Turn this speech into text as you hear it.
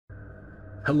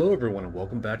Hello everyone and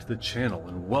welcome back to the channel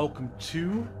and welcome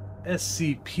to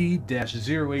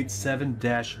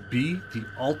SCP-087-B the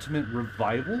Ultimate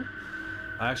Revival.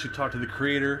 I actually talked to the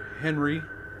creator, Henry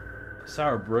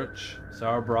Sauerbruch,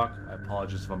 I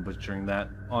apologize if I'm butchering that,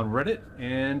 on Reddit,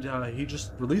 and he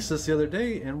just released this the other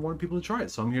day and wanted people to try it,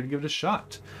 so I'm here to give it a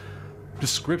shot.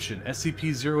 Description: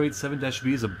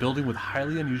 SCP-087-B is a building with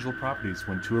highly unusual properties.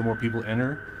 When two or more people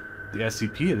enter the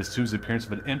SCP, it assumes the appearance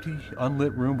of an empty,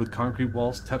 unlit room with concrete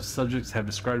walls. Test subjects have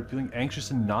described feeling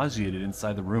anxious and nauseated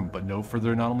inside the room, but no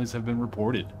further anomalies have been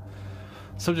reported.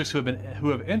 Subjects who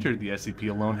have entered the SCP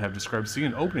alone have described seeing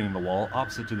an opening in the wall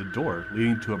opposite to the door,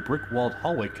 leading to a brick-walled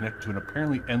hallway connected to an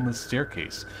apparently endless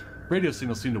staircase. Radio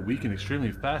signals seem to weaken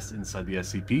extremely fast inside the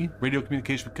SCP. Radio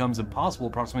communication becomes impossible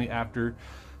approximately after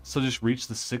subjects reach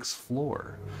the 6th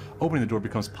floor. Opening the door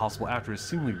becomes possible after a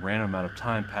seemingly random amount of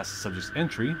time past the subject's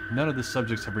entry. None of the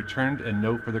subjects have returned and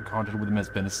no further contact with them has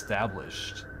been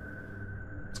established.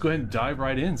 Let's go ahead and dive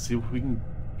right in, see if we can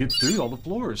get through all the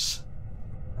floors.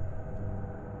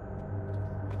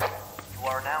 You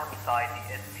are now inside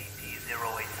the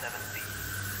SCP-087-B.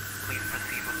 Please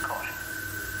proceed with caution.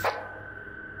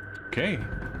 Okay.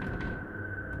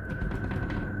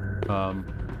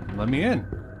 Let me in.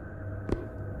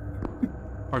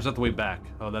 Or is that the way back?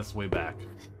 Oh, that's the way back.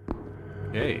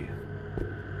 Okay.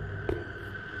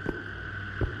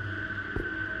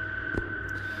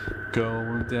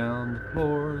 Going down the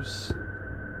floors.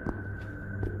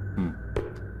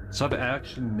 So I've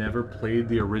actually never played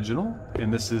the original,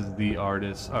 and this is the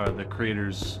the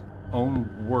creator's own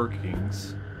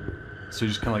workings. So you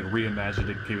just kind of like reimagined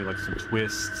it, gave it like some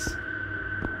twists.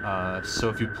 So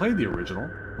if you played the original,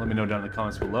 let me know down in the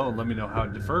comments below. Let me know how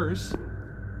it differs.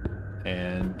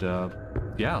 And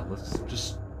yeah, let's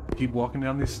just keep walking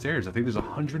down these stairs. I think there's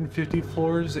 150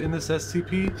 floors in this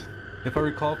SCP, if I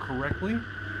recall correctly.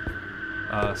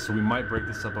 So we might break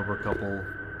this up over a couple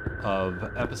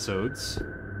of episodes,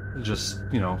 just,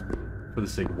 you know, for the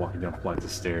sake of walking down flights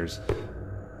of stairs.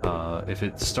 If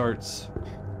it starts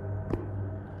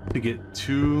to get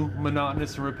too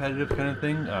monotonous and repetitive kind of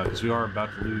thing, because we are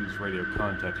about to lose radio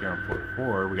contact here on floor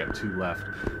 4, we got 2 left.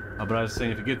 But I was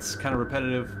saying, if it gets kind of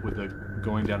repetitive with the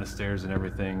going down the stairs and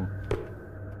everything,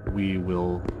 we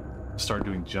will start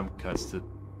doing jump cuts to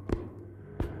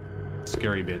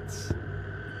scary bits.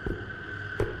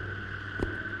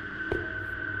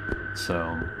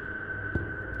 So,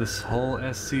 this whole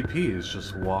SCP is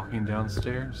just walking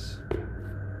downstairs.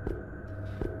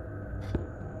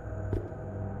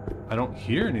 I don't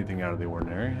hear anything out of the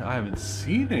ordinary. I haven't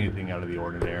seen anything out of the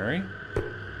ordinary.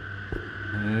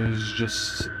 There's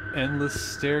just endless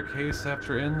staircase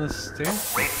after endless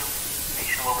staircase. Radio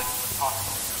communication will begin when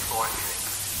possible to floor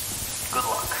 6. Good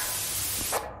luck.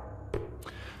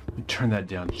 Let me turn that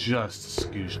down just a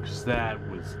scooch, because that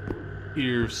was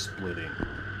ear-splitting.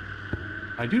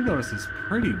 I do notice it's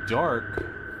pretty dark.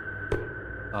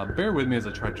 Bear with me as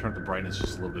I try to turn up the brightness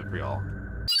just a little bit for y'all.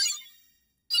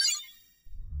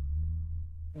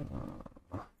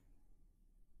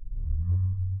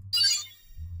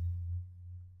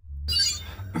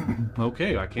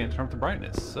 Okay, I can't turn up the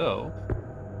brightness, so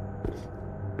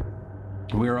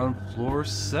we're on floor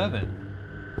 7.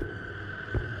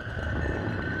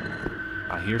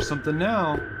 I hear something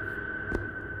now.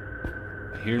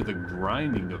 I hear the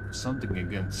grinding of something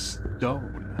against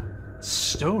stone.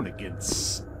 Stone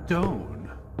against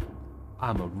stone.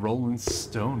 I'm a rolling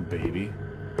stone, baby.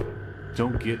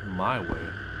 Don't get in my way.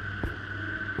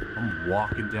 I'm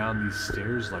walking down these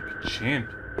stairs like a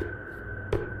champion.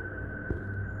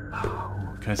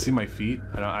 Oh, can I see my feet?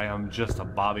 I am just a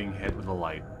bobbing head with a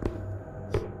light.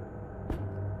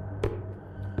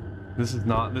 This is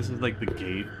like the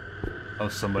gate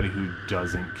of somebody who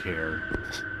doesn't care.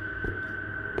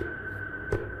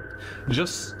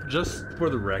 Just for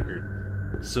the record,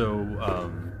 so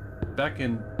back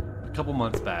in a couple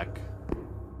months back,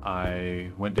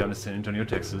 I went down to San Antonio,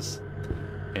 Texas,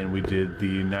 and we did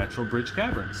the Natural Bridge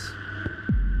Caverns.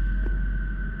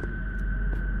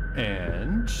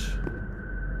 And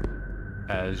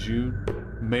as you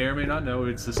may or may not know,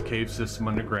 it's this cave system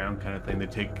underground kind of thing. They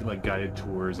take like guided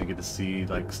tours and get to see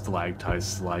like stalactites,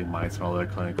 stalagmites, and all that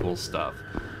kind of cool stuff.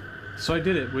 So I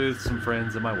did it with some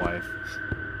friends and my wife.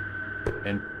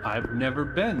 And I've never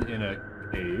been in a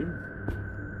cave.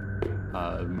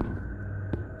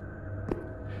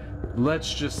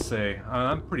 Let's just say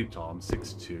I'm pretty tall. I'm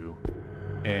 6'2",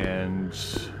 and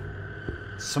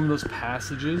some of those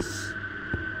passages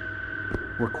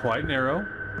were quite narrow,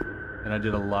 and I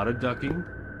did a lot of ducking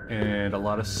and a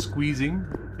lot of squeezing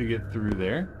to get through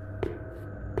there.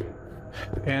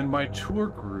 And my tour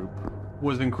group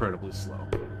was incredibly slow.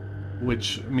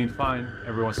 which, I mean, fine.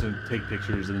 Everyone wants to take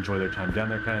pictures and enjoy their time down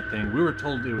there kind of thing. We were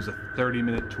told it was a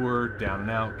 30-minute tour, down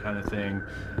and out kind of thing.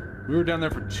 We were down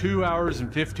there for 2 hours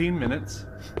and 15 minutes.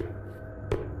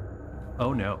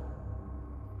 Oh no.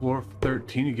 Floor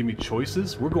 13, you give me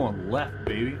choices? We're going left,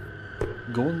 baby.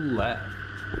 Going left.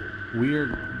 We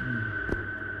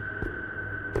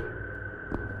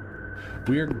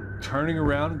are turning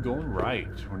around and going right.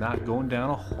 We're not going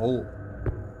down a hole.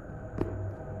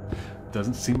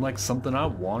 Doesn't seem like something I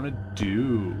want to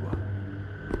do.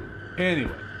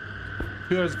 Anyway,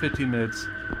 2 hours and 15 minutes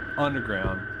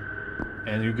underground,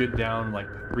 and you get down like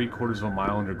 3/4 of a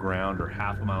mile underground or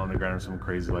half a mile underground or something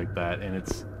crazy like that, and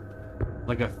it's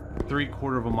like a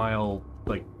 3/4 of a mile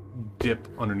like dip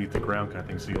underneath the ground kind of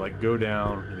thing. So you like go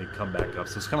down and you come back up.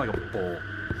 So it's kind of like a bowl.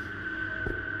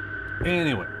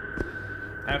 Anyway,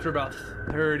 after about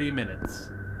 30 minutes,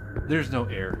 there's no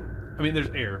air. I mean, there's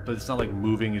air, but it's not like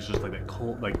moving. It's just like that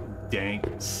cold, like dank,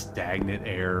 stagnant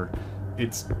air.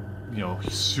 It's, you know,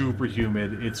 super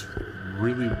humid. It's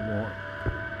really warm.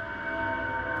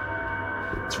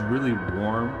 It's really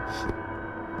warm.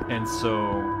 And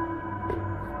so,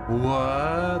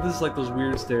 what? This is like those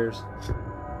weird stairs.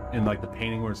 And like the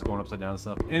painting where it's going upside down and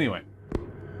stuff. Anyway,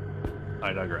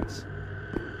 I digress.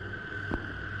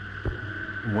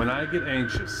 When I get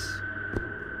anxious,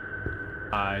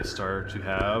 I start to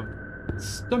have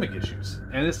stomach issues.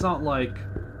 And it's not like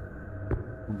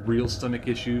real stomach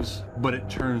issues, but it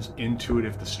turns into it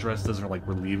if the stress doesn't like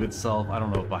relieve itself. I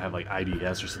don't know if I have like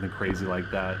IBS or something crazy like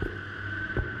that.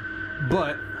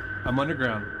 But I'm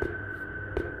underground.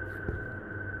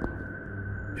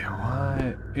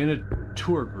 What? In a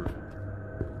tour group.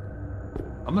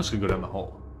 I'm just gonna go down the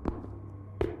hole.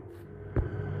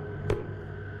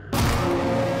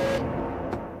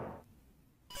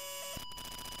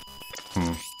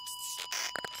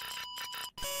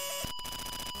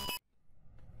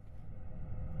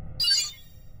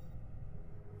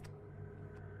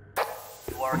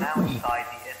 You are now inside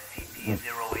the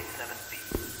SCP-087-B.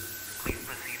 Please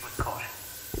proceed with caution.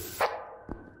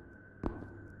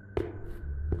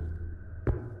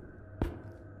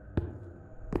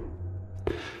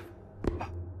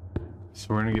 So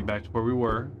we're gonna get back to where we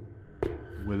were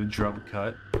with a drum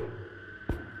cut.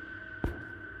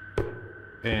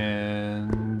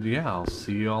 And yeah, I'll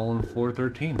see you all on floor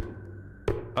 13.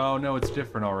 Oh no, it's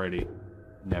different already.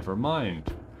 Never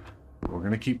mind. We're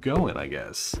gonna keep going, I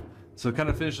guess. So to kind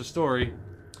of finish the story,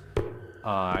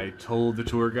 I told the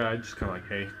tour guide, just kind of like,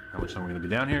 hey, how much time are we gonna be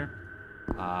down here?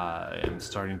 I am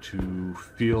starting to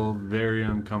feel very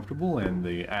uncomfortable and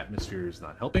the atmosphere is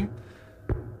not helping.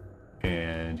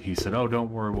 And he said, oh,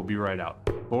 don't worry, we'll be right out.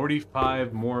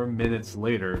 45 more minutes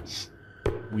later,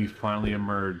 we finally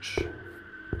emerge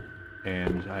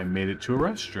and I made it to a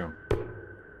restroom.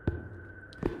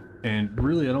 And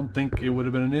really, I don't think it would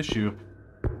have been an issue if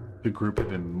the group had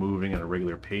been moving at a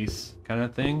regular pace kind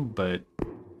of thing, but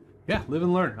yeah, live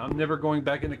and learn. I'm never going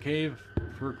back in the cave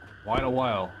for quite a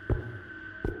while.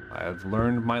 I've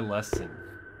learned my lesson.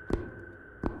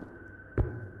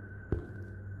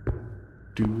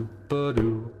 Do ba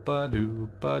do ba do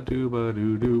ba do ba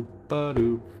do do ba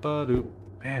do ba do.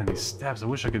 Man, these stabs! I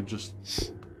wish I could just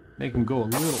make them go a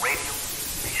little. Radio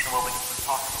communication will be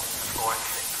possible in floor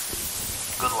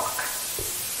 6. Good luck.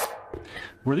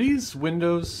 Were these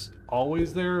windows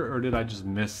always there, or did I just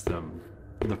miss them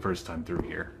the first time through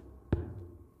here?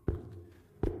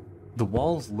 The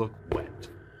walls look wet.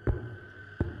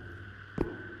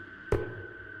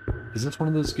 Is this one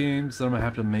of those games that I'm gonna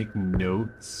have to make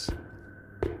notes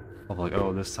of like,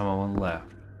 oh, this time I went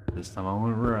left, this time I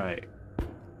went right?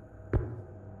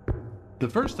 The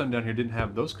first time down here didn't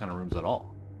have those kind of rooms at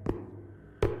all.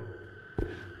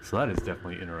 So that is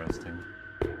definitely interesting.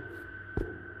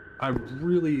 I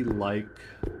really like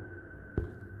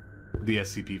the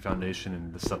SCP Foundation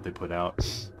and the stuff they put out.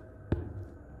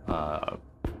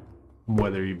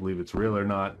 Whether you believe it's real or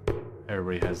not,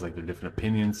 everybody has like their different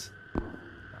opinions.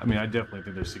 I mean, I definitely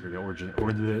think there's secret I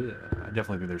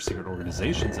definitely think there's secret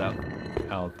organizations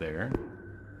out there.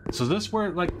 So is this where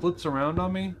it like flips around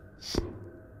on me?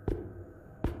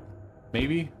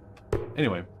 Maybe.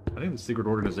 Anyway, I think there's secret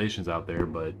organizations out there,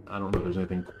 but I don't know if there's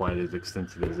anything quite as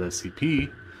extensive as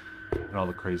SCP and all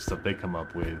the crazy stuff they come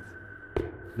up with.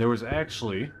 There was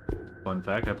actually, fun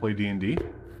fact, I play D&D.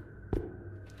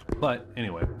 But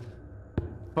anyway,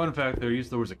 fun fact, there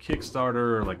was a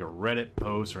Kickstarter or like a Reddit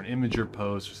post or an Imager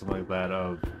post or something like that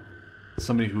of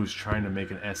somebody who's trying to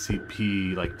make an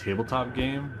SCP like tabletop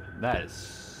game. That is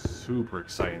super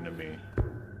exciting to me,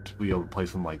 to be able to play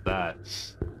something like that.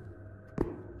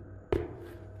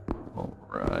 All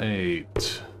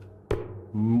right.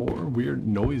 More weird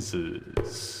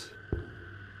noises.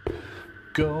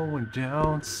 Going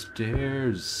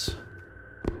downstairs.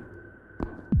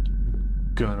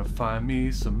 Gonna find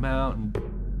me some Mountain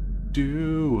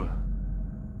Dew.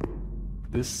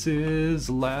 This is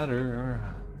a ladder.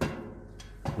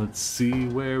 Let's see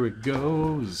where it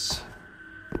goes.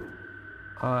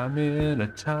 I'm in a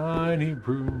tiny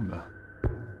room.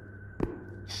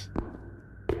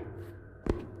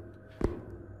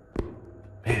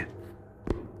 Man.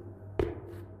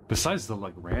 Besides the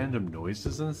like random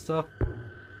noises and stuff,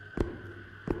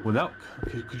 without,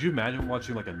 could you imagine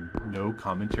watching like a no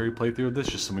commentary playthrough of this,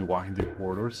 just somebody walking through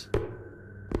corridors?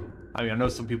 I mean, I know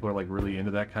some people are like really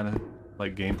into that kind of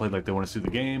like gameplay, like they want to see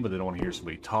the game, but they don't want to hear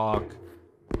somebody talk.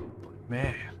 But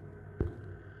man,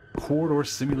 Corridor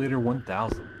Simulator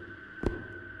 1000.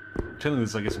 Technically,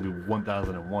 this I guess would be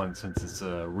 1001 since it's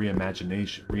a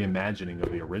reimagining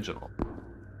of the original.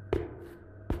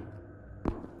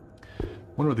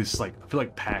 Wonder what these like. I feel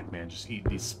like Pac-Man just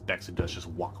eating these specks of dust, just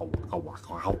waka waka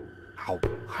waka, how, how,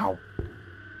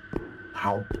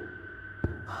 how,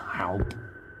 how,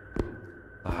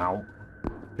 how.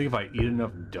 I think if I eat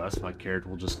enough dust, my character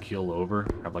will just keel over,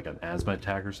 have like an asthma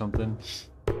attack or something.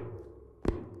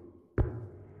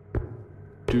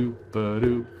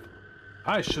 Doop-a-doop.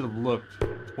 I should have looked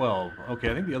 12. Okay,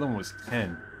 I think the other one was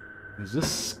 10. Does this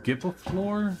skip a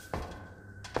floor?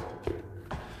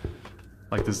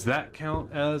 Like, does that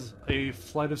count as a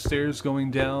flight of stairs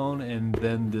going down, and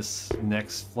then this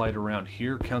next flight around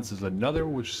here counts as another,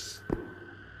 which...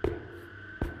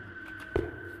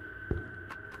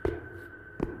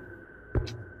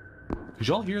 Did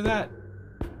y'all hear that?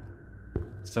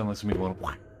 It sounded like somebody going...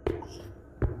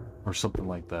 or something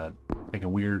like that.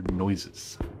 Making weird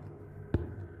noises.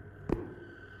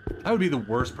 I would be the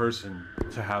worst person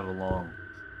to have along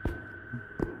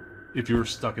if you were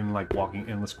stuck in like walking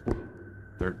endless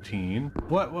 13.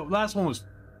 What last one was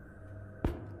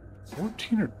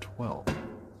 14 or 12?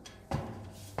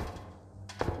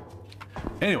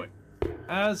 Anyway,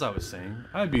 as I was saying,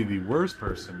 I'd be the worst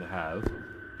person to have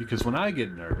because when I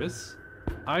get nervous,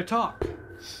 I talk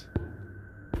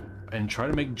and try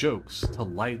to make jokes to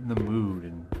lighten the mood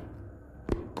and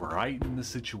brighten the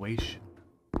situation.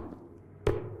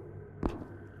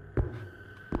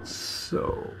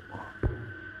 So,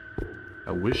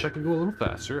 I wish I could go a little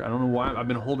faster. I don't know why. I've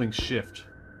been holding shift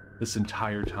this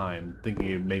entire time, thinking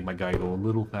it'd make my guy go a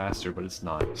little faster, but it's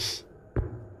not.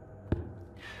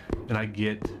 And I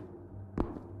get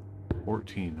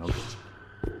 14. Okay.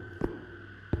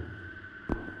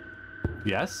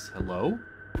 Yes? Hello?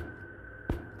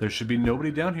 There should be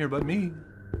nobody down here but me.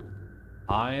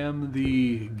 I am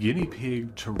the guinea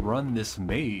pig to run this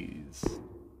maze.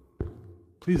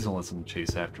 Please don't let someone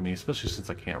chase after me, especially since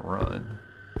I can't run.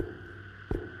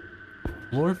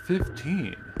 Floor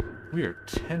 15. We are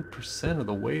 10% of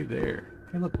the way there.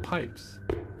 Hey, look, pipes.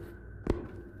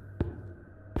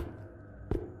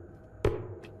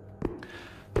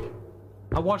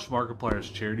 I watched Markiplier's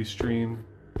charity stream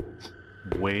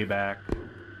way back,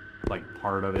 like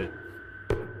part of it,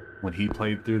 when he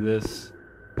played through this,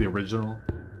 the original,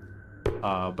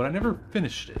 but I never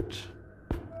finished it.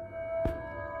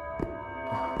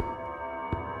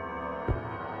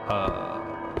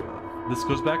 This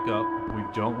goes back up. We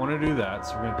don't want to do that,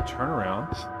 so we're going to turn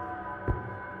around.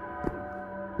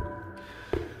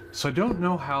 So I don't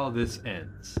know how this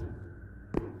ends.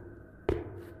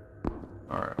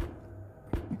 Alright.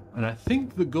 And I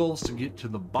think the goal is to get to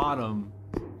the bottom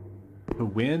to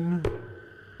win.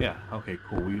 Yeah, okay,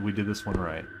 cool. We did this one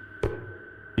right.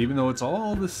 Even though it's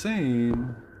all the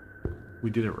same, we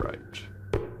did it right.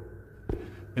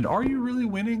 And are you really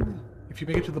winning if you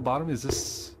make it to the bottom? Is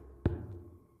this...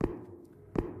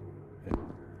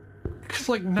 Because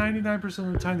like 99%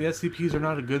 of the time the SCPs are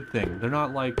not a good thing. They're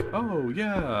not like, oh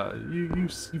yeah, you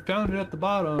found it at the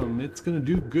bottom, it's gonna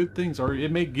do good things, or it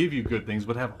may give you good things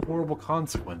but have horrible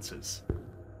consequences.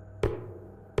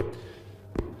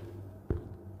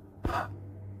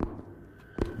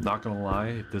 Not gonna lie,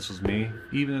 if this was me,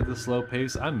 even at this slow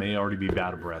pace, I may already be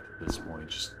out of breath at this point,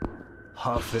 just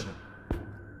huffing.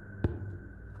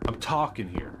 I'm talking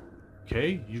here,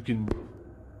 okay? You can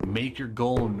make your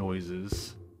golem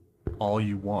noises all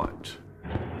you want.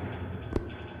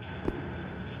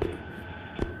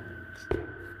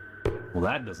 Well,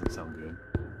 that doesn't sound good.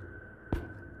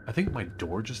 I think my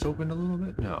door just opened a little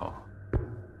bit? No.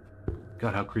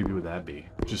 God, how creepy would that be?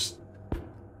 Just,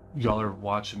 y'all are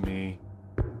watching me,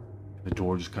 the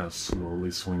door just kind of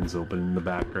slowly swings open in the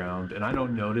background, and I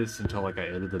don't notice until like I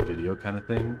edit the video kind of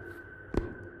thing.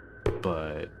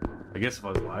 But I guess if I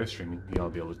was live streaming, y'all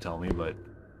would be able to tell me, but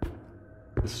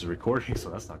This is recording, so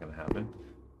that's not gonna happen.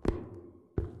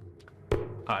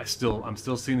 I'm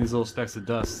still seeing these little specks of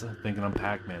dust, thinking I'm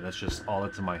Pac-Man. That's just all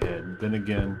that's in my head. And then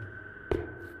again,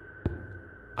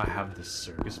 I have this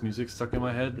circus music stuck in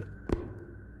my head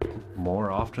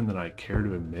more often than I care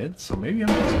to admit, so maybe I'm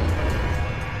just...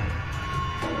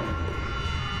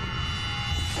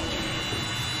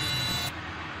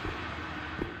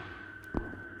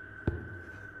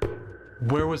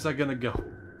 Where was I gonna go?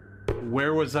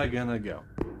 Where was I gonna go?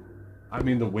 I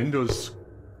mean, the window's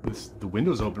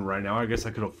open right now. I guess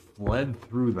I could have fled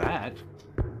through that.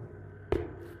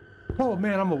 Oh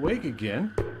man, I'm awake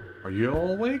again. Are you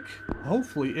all awake?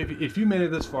 Hopefully, if you made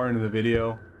it this far into the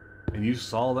video and you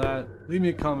saw that, leave me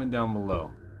a comment down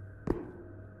below.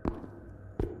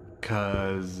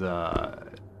 Cause,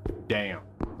 damn.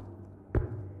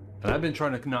 And I've been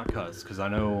trying to not cuss, because I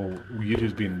know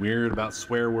YouTube's being weird about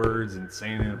swear words and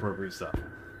saying inappropriate stuff.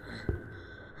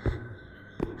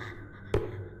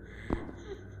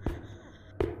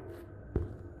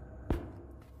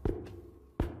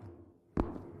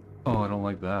 Oh, I don't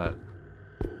like that.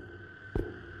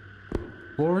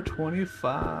 Floor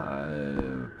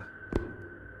 25.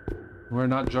 We're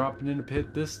not dropping in a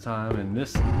pit this time, and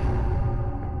this...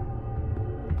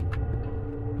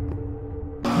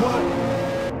 What?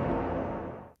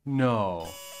 No.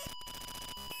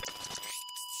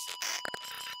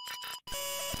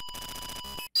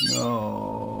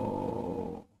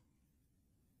 No.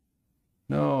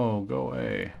 No, go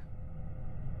away.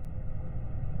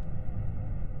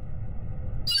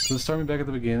 So start me back at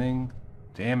the beginning.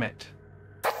 Damn it.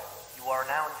 You are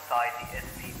now inside the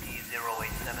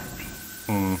SCP-087-B.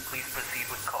 Please proceed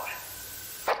with caution.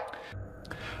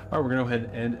 Alright, we're going to go ahead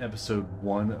and end episode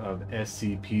 1 of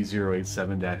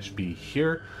SCP-087-B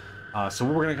here. So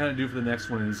what we're going to kind of do for the next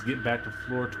one is get back to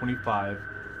floor 25,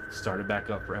 start it back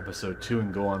up for episode 2,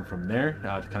 and go on from there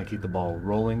to kind of keep the ball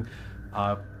rolling.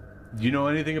 Do you know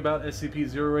anything about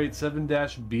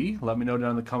SCP-087-B? Let me know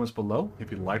down in the comments below.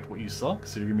 If you liked what you saw,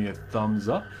 consider giving me a thumbs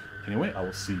up. Anyway, I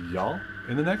will see y'all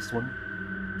in the next one.